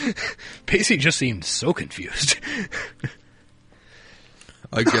is? Pacey just seemed so confused.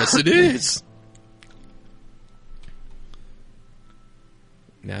 I guess it is.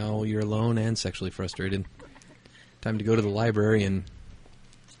 Now you're alone and sexually frustrated. Time to go to the library and...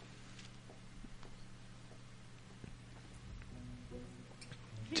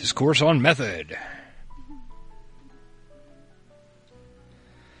 Discourse on method.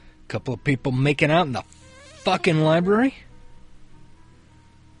 Couple of people making out in the fucking library.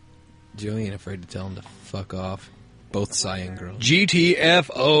 Joey ain't afraid to tell him to fuck off. Both sighing girls.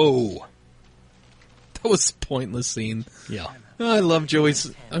 GTFO. That was a pointless scene. Yeah. I love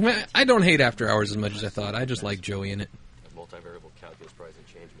Joey's... I mean, I don't hate After Hours as much as I thought. I just like Joey in it. Multivariable calculus probably hasn't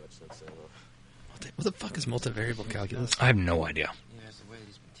changed much since then. What the fuck is multivariable calculus? I have no idea. Yeah, that's the way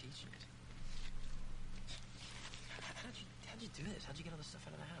he's been teaching it. How'd you do this? How'd you get all this stuff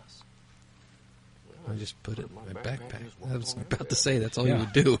out of the house? I just put it in my backpack. I was about to say, that's all Yeah. you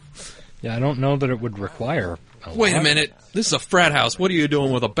would do. Yeah, I don't know that it would require a Wait a lot. minute. This is a frat house. What are you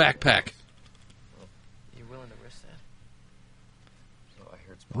doing with a backpack? You willing to risk that?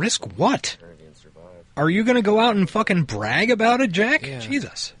 Risk what? Are you going to go out and fucking brag about it, Jack? Yeah.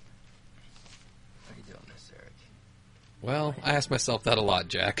 Jesus. How you doing this, Eric? Well, I ask myself that a lot,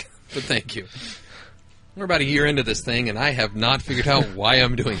 Jack. But thank you. We're about a year into this thing, and I have not figured out why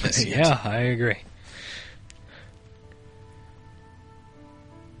I'm doing this yet. Yeah, I agree.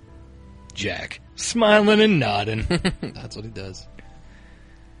 Jack, smiling and nodding. That's what he does.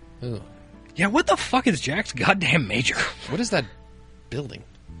 Ooh. Yeah, what the fuck is Jack's goddamn major? What is that building?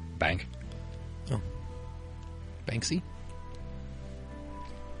 Bank. Oh. Banksy?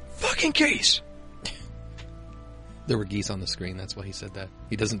 Fucking case. There were geese on the screen, that's why he said that.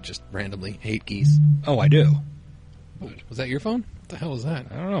 He doesn't just randomly hate geese. Oh, I do. Was that your phone? What the hell was that?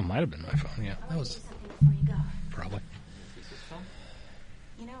 I don't know, it might have been my phone, yeah. That was... Before you go. Probably.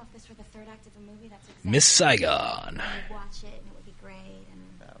 You know, if this were the third act of a movie, that's exactly Miss Saigon. I'd watch it and it would be great, and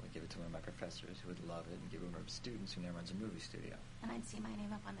We give it to one of my professors who would love it, and give it to one of our students who now runs a movie studio. I'd see my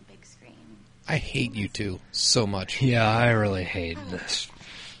name up on the big screen. I hate you two so much. Yeah, I really hate this.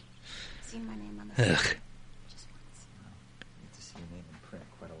 Seen my name on the Ugh. screen. Get to see your name in print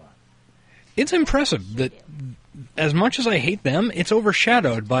quite a lot. It's impressive that as much as I hate them, it's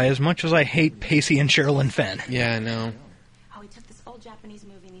overshadowed by as much as I hate Pacey and Sherilyn Fenn. Yeah, I know. Oh, he took this old Japanese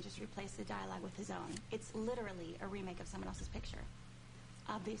movie and he just replaced the dialogue with his own. It's literally a remake of someone else's picture.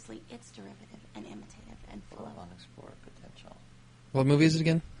 Obviously, it's derivative and imitative and full of unexplored potential. What movie is it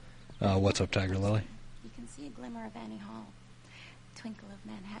again? What's Up, Tiger Lily? You can see a glimmer of Annie Hall, Twinkle of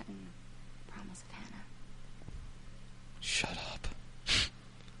Manhattan, Promise of Hannah. Shut up.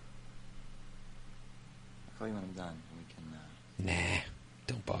 I'll call you when I'm done, and we can, Nah,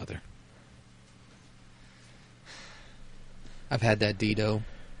 don't bother. I've had that Dido.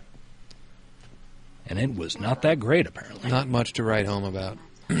 And it was not that great, apparently. Not much to write home about.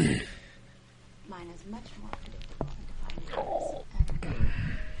 Mine is much more predictable and defined.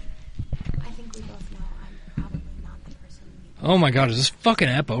 And I think we both know I'm probably not the person you Oh my god, is this fucking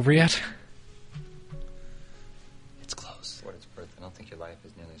app over yet? It's close. For what it's worth, I don't think your life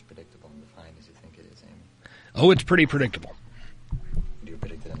is nearly as predictable and defined as you think it is, Amy. Oh, it's pretty predictable. Would you have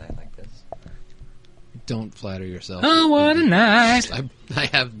predicted a night like this? Don't flatter yourself. Oh, what a night. I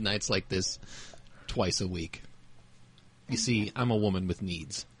have nights like this twice a week. You see, I'm a woman with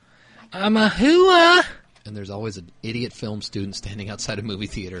needs. I'm a hooah. And there's always an idiot film student standing outside a movie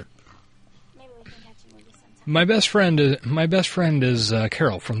theater. Maybe we can catch a movie sometime. My best friend is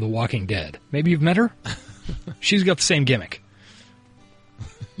Carol from The Walking Dead. Maybe you've met her? She's got the same gimmick.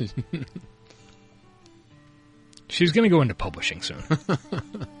 She's going to go into publishing soon.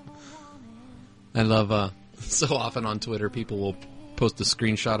 I love, so often on Twitter, people will post a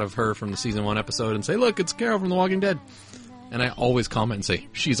screenshot of her from the season 1 episode and say, look, it's Carol from The Walking Dead. And I always comment and say,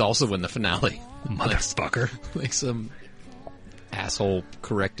 she's also in the finale. Motherfucker. Like some asshole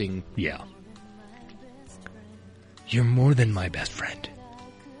correcting. Yeah. You're more than my best friend.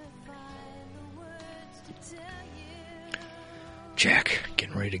 Jack,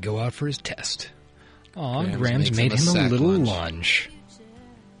 getting ready to go out for his test. Aw, Grams made him a little lunch.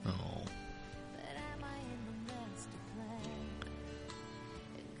 Oh.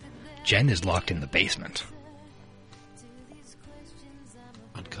 Jen is locked in the basement.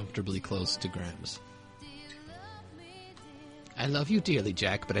 Uncomfortably close to Grams. I love you dearly,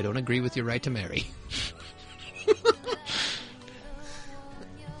 Jack, but I don't agree with your right to marry.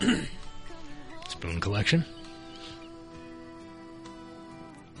 Spoon collection.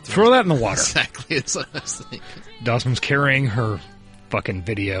 Throw that in the water. Exactly, that's what I was thinking. Dawson's carrying her fucking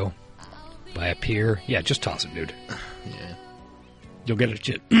video by a pier. Yeah, just toss it, dude. Yeah.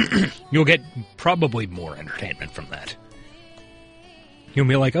 You'll get probably more entertainment from that. You'll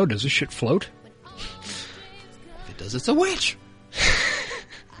be like, oh, does this shit float? If it does, it's a witch.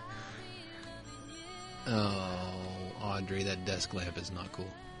 Oh, Audrey, that desk lamp is not cool.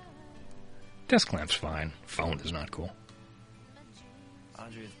 Desk lamp's fine. Phone is not cool.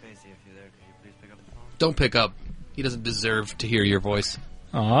 Audrey, it's Pacey. If you're there, could you please pick up the phone? Don't pick up. He doesn't deserve to hear your voice.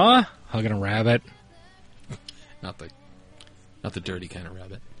 Aw, hugging a rabbit. Not the dirty kind of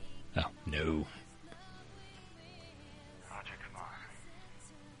rabbit. Oh, no. Audrey, come on.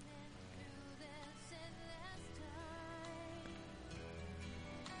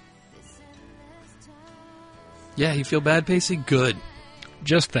 Yeah, you feel bad, Pacey? Good.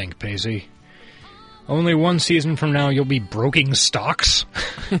 Just think, Pacey. Only one season from now, you'll be broking stocks.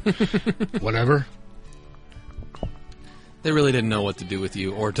 Whatever. They really didn't know what to do with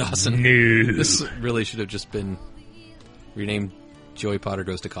you or Dawson. No. This really should have just been renamed Joey Potter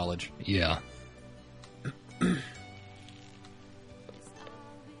Goes to College. Yeah. That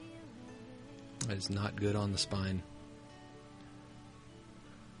is not good on the spine.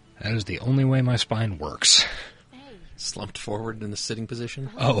 That is the only way my spine works. Slumped forward in the sitting position.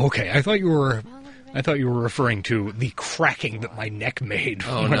 Oh, okay. I thought you were referring to the cracking that my neck made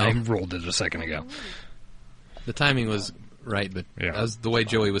when I rolled it a second ago. The timing was right, but that was the way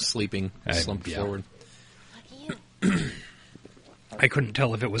Joey was sleeping, slumped forward. I couldn't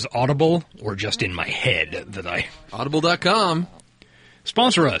tell if it was audible or just in my head that I... Audible.com.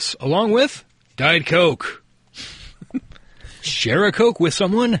 Sponsor us, along with Diet Coke. Share a Coke with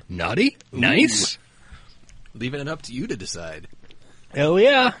someone? Naughty? Nice? Leaving it up to you to decide. Hell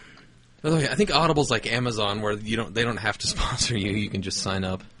yeah. By the way, I think Audible's like Amazon, where they don't have to sponsor you. You can just sign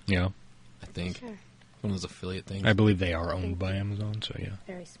up. Yeah. I think. Sure. One of those affiliate things. I believe they are owned by Amazon, so yeah.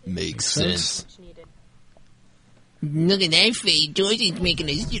 Makes sense. Look at that face. Georgie's making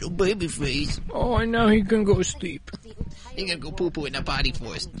his little baby face. Oh, I know he can go to sleep. He gonna go poo-poo in the potty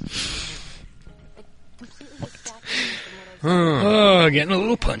first. Oh, getting a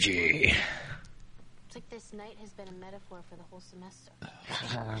little punchy. It's like this night has been a metaphor for the whole semester.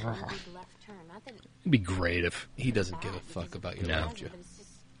 Big left turn. Not that It'd be great if... He doesn't give a fuck about your life, Joe.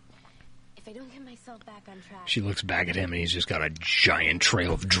 if I don't get myself back on track. She looks back at him and he's just got a giant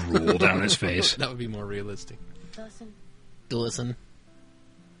trail of drool down his face. That would be more realistic. Dawson.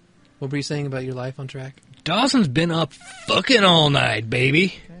 What were you saying about your life on track? Dawson's been up fucking all night, baby.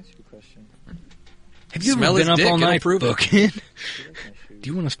 Can I ask you a question? Have you Smell ever been his up dick, all it'll night prove it. fucking? Do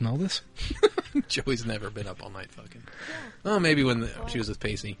you want to smell this? Joey's never been up all night fucking. Oh, maybe when she was with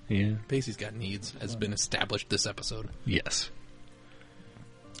Pacey. Yeah. Pacey's got needs, has been established this episode. Yes.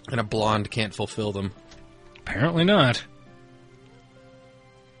 And a blonde can't fulfill them. Apparently not.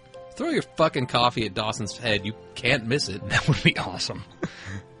 Throw your fucking coffee at Dawson's head. You can't miss it. That would be awesome.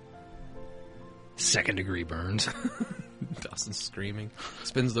 Second degree burns. Dawson's screaming.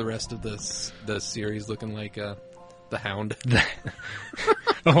 Spends the rest of the series looking like the Hound.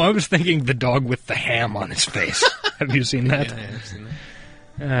 Oh, I was thinking the dog with the ham on his face. Have you seen that? Yeah, I have seen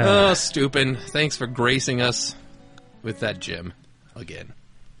that. Oh, Stupin. Thanks for gracing us with that gym again.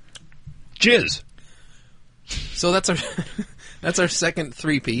 Jizz. So that's our second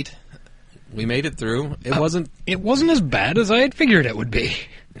three-peat. We made it through. It wasn't as bad as I had figured it would be.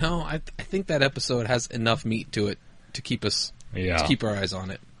 No, I think that episode has enough meat to it to keep us to keep our eyes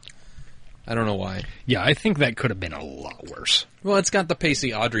on it. I don't know why. Yeah, I think that could have been a lot worse. Well, it's got the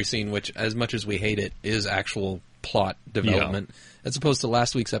Pacey Audrey scene, which, as much as we hate it, is actual plot development, as opposed to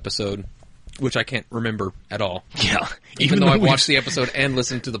last week's episode, which I can't remember at all. Yeah. Even though I've watched the episode and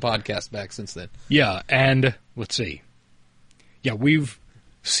listened to the podcast back since then. Yeah, and let's see. Yeah, we've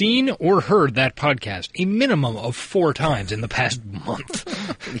seen or heard that podcast a minimum of 4 times in the past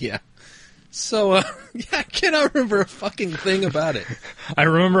month. Yeah. So, I cannot remember a fucking thing about it. I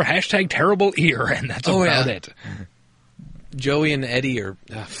remember hashtag terrible ear, and that's about it. Joey and Eddie are...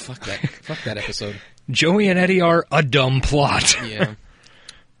 fuck that episode. Joey and Eddie are a dumb plot. Yeah.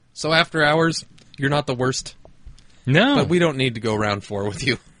 So After Hours, you're not the worst. No. But we don't need to go round 4 with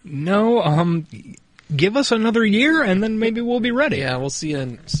you. No, give us another year, and then maybe we'll be ready. Yeah, we'll see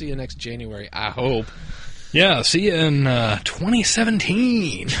you next January, I hope. Yeah, see you in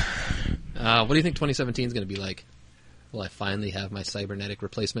 2017. What do you think 2017 is going to be like? Will I finally have my cybernetic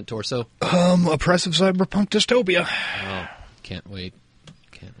replacement torso? Oppressive cyberpunk dystopia. Oh, can't wait.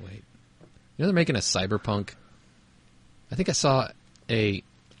 Can't wait. You know they're making a cyberpunk... I think I saw a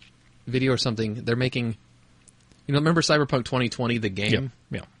video or something. They're making... You know, remember Cyberpunk 2020, the game?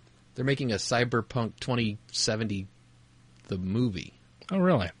 Yeah. They're making a Cyberpunk 2070, the movie. Oh,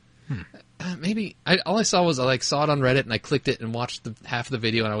 really? Maybe all I saw was I saw it on Reddit and I clicked it and watched half of the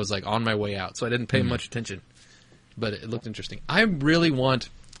video and I was on my way out, so I didn't pay much attention. But it looked interesting. I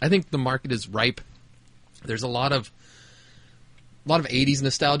think the market is ripe. There's a lot of 80s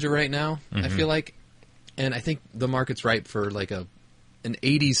nostalgia right now. I feel like, and I think the market's ripe for an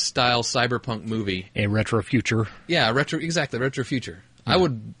 80s style cyberpunk movie, a retro future. Yeah, retro future. Yeah. I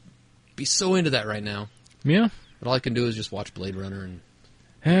would be so into that right now. Yeah, but all I can do is just watch Blade Runner and.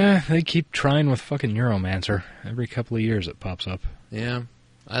 They keep trying with fucking Neuromancer. Every couple of years it pops up. Yeah.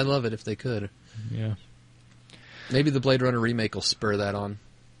 I'd love it if they could. Yeah. Maybe the Blade Runner remake will spur that on.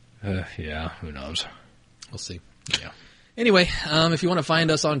 Yeah, who knows? We'll see. Yeah. Anyway, if you want to find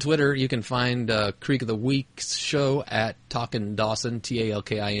us on Twitter, you can find Creek of the Week's show at Talkin' Dawson,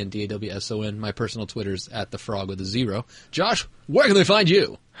 TalkinDawson. My personal Twitter's at The Frog with a 0. Josh, where can they find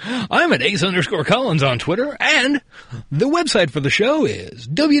you? I'm at Ace_Collins on Twitter, and the website for the show is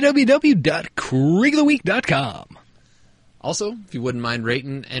www.creekoftheweek.com. Also, if you wouldn't mind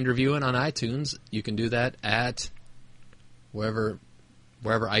rating and reviewing on iTunes, you can do that at wherever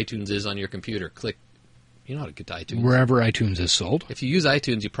iTunes is on your computer. Click. You know how to get to iTunes. Wherever iTunes is sold. If you use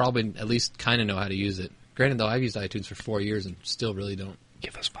iTunes, you probably at least kind of know how to use it. Granted, though, I've used iTunes for 4 years and still really don't.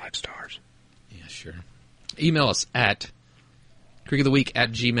 Give us 5 stars. Yeah, sure. Email us at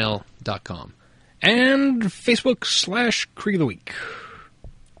creekoftheweek@gmail.com. And Facebook /Creek of the Week.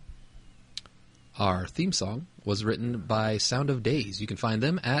 Our theme song was written by Sound of Days. You can find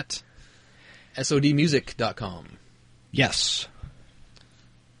them at sodmusic.com. Yes.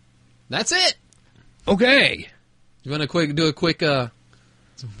 That's it. Okay. You want to do a quick,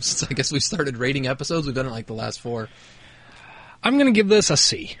 since I guess we started rating episodes, we've done it the last 4. I'm going to give this a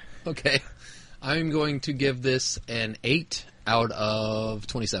C. Okay. I'm going to give this an 8 out of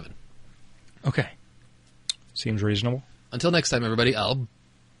 27. Okay. Seems reasonable. Until next time, everybody, I'll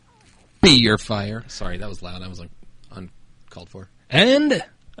be your fire. Sorry, that was loud. I was uncalled for. And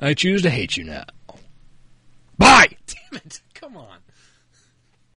I choose to hate you now. Bye! Damn it. Come on.